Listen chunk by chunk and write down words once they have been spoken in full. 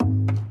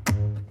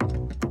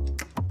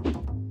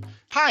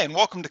Hi, and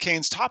welcome to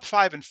Kane's Top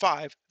 5 in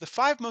 5, the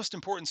 5 most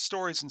important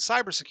stories in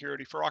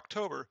cybersecurity for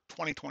October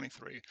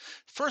 2023.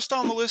 First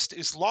on the list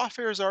is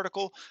Lawfare's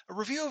article, A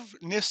Review of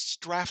NIST's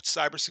Draft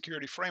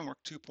Cybersecurity Framework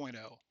 2.0.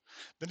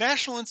 The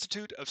National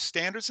Institute of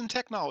Standards and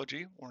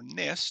Technology, or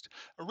NIST,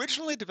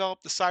 originally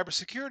developed the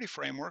Cybersecurity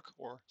Framework,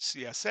 or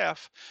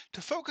CSF,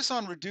 to focus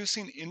on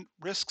reducing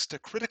risks to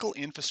critical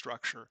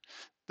infrastructure.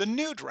 The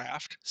new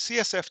draft,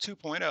 CSF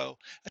 2.0,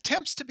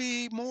 attempts to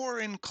be more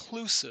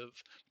inclusive,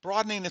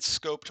 broadening its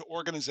scope to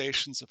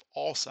organizations of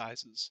all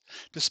sizes.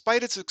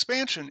 Despite its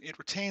expansion, it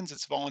retains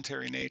its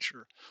voluntary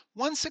nature.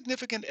 One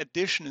significant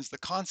addition is the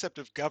concept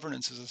of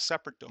governance as a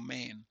separate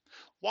domain.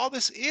 While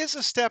this is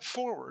a step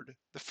forward,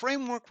 the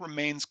framework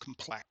remains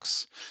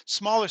complex.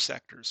 Smaller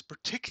sectors,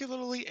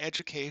 particularly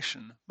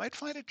education, might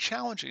find it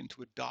challenging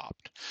to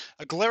adopt.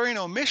 A glaring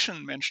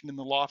omission mentioned in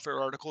the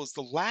Lawfare article is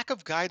the lack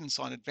of guidance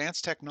on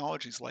advanced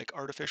technologies like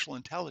artificial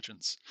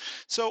intelligence.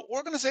 So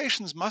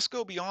organizations must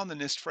go beyond the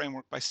NIST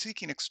framework by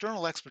seeking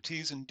external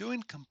expertise and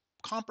doing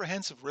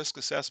comprehensive risk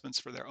assessments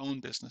for their own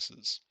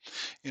businesses.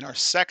 In our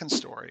second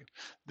story,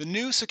 the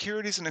new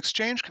Securities and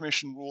Exchange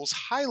Commission rules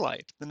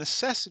highlight the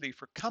necessity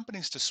for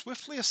companies to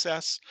swiftly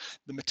assess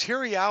the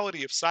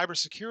materiality of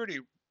cybersecurity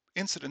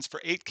incidents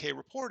for 8K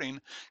reporting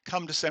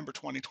come December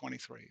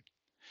 2023.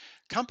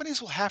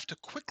 Companies will have to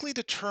quickly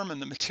determine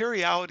the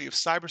materiality of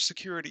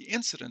cybersecurity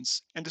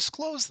incidents and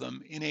disclose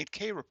them in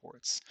 8K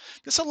reports.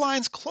 This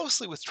aligns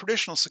closely with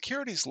traditional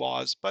securities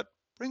laws, but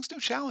brings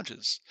new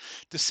challenges.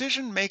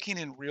 Decision making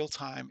in real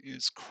time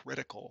is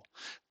critical.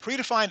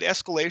 Predefined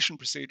escalation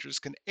procedures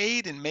can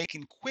aid in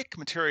making quick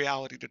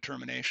materiality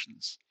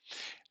determinations.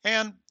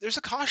 And there's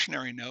a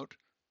cautionary note.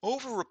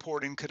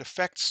 Over-reporting could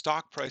affect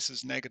stock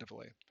prices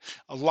negatively.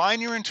 Align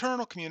your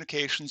internal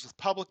communications with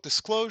public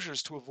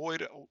disclosures to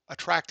avoid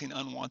attracting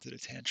unwanted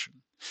attention.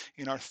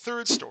 In our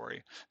third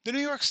story, the New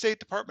York State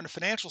Department of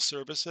Financial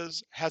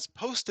Services has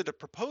posted a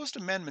proposed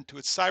amendment to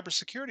its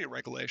cybersecurity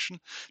regulation,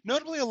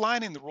 notably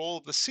aligning the role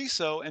of the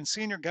CISO and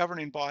senior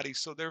governing body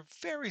so they're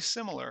very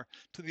similar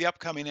to the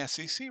upcoming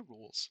SEC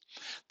rules.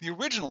 The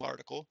original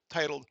article,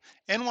 titled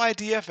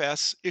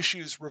NYDFS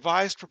Issues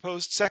Revised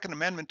Proposed Second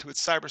Amendment to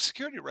its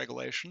Cybersecurity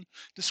Regulation,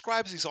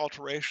 describes these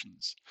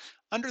alterations.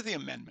 Under the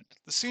amendment,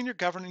 the senior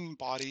governing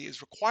body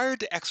is required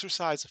to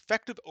exercise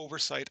effective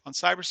oversight on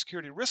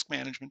cybersecurity risk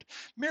management,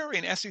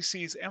 mirroring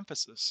SEC's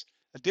emphasis.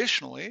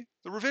 Additionally,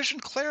 the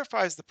revision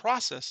clarifies the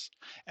process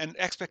and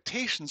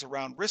expectations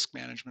around risk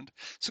management,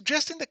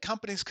 suggesting that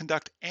companies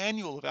conduct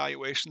annual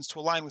evaluations to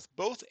align with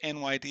both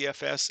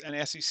NYDFS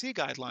and SEC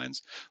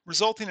guidelines,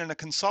 resulting in a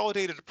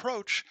consolidated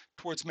approach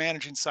towards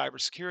managing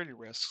cybersecurity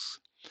risks.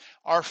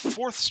 Our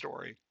fourth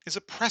story is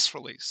a press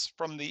release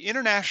from the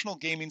International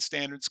Gaming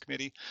Standards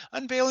Committee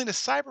unveiling a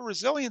Cyber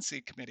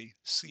Resiliency Committee,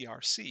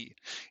 CRC.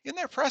 In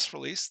their press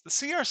release, the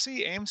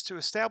CRC aims to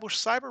establish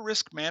cyber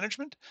risk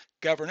management,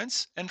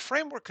 governance, and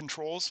framework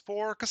controls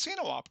for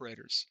casino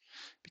operators.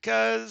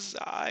 Because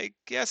I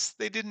guess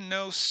they didn't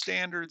know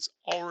standards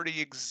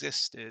already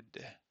existed.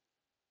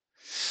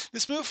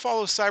 This move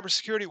follows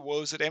cybersecurity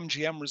woes at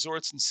MGM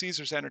Resorts and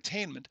Caesars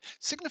Entertainment,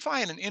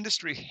 signifying an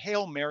industry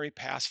Hail Mary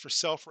pass for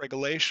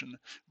self-regulation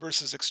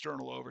versus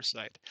external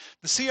oversight.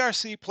 The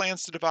CRC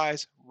plans to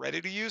devise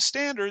ready-to-use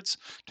standards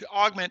to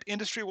augment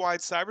industry-wide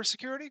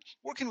cybersecurity,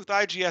 working with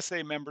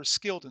IGSA members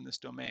skilled in this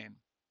domain.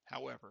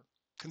 However,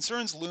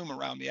 concerns loom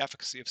around the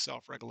efficacy of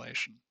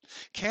self-regulation.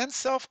 Can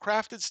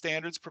self-crafted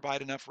standards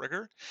provide enough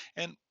rigor?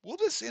 And will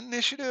this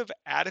initiative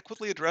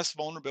adequately address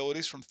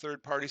vulnerabilities from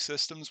third-party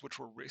systems which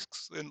were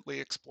recently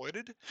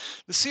exploited?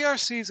 The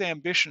CRC's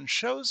ambition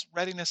shows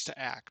readiness to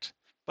act,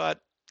 but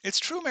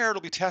its true merit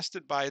will be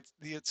tested by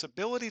its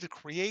ability to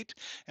create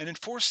and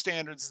enforce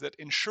standards that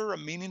ensure a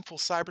meaningful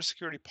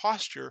cybersecurity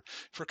posture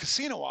for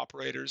casino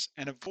operators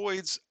and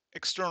avoids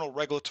external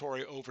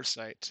regulatory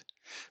oversight.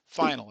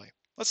 Finally,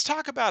 let's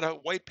talk about a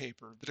white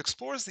paper that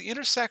explores the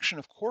intersection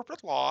of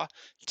corporate law,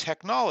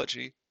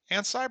 technology,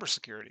 and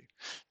cybersecurity.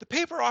 The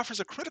paper offers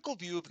a critical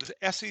view of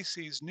the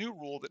SEC's new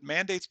rule that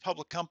mandates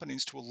public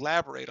companies to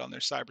elaborate on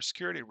their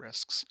cybersecurity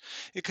risks.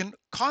 It can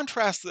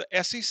contrast the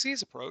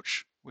SEC's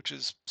approach, which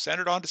is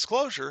centered on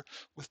disclosure,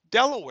 with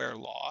Delaware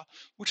law,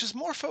 which is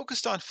more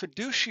focused on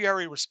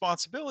fiduciary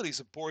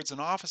responsibilities of boards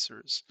and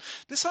officers.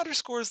 This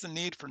underscores the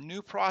need for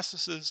new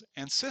processes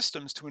and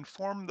systems to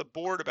inform the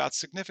board about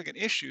significant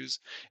issues,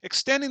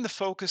 extending the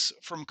focus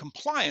from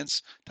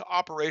compliance to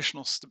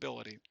operational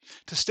stability.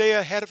 To stay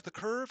ahead of the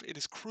curve, it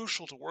is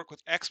crucial to work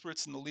with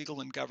experts in the legal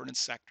and governance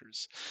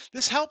sectors.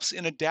 This helps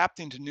in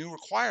adapting to new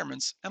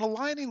requirements and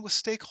aligning with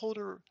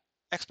stakeholder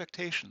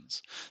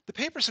expectations. The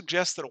paper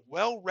suggests that a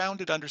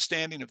well-rounded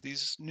understanding of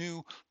these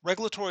new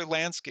regulatory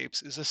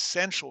landscapes is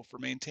essential for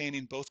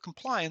maintaining both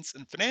compliance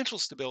and financial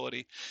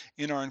stability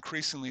in our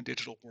increasingly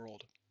digital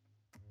world.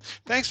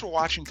 Thanks for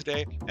watching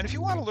today, and if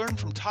you want to learn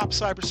from top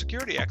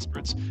cybersecurity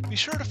experts, be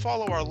sure to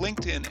follow our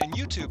LinkedIn and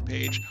YouTube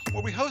page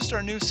where we host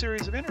our new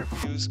series of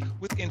interviews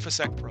with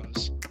InfoSec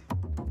pros.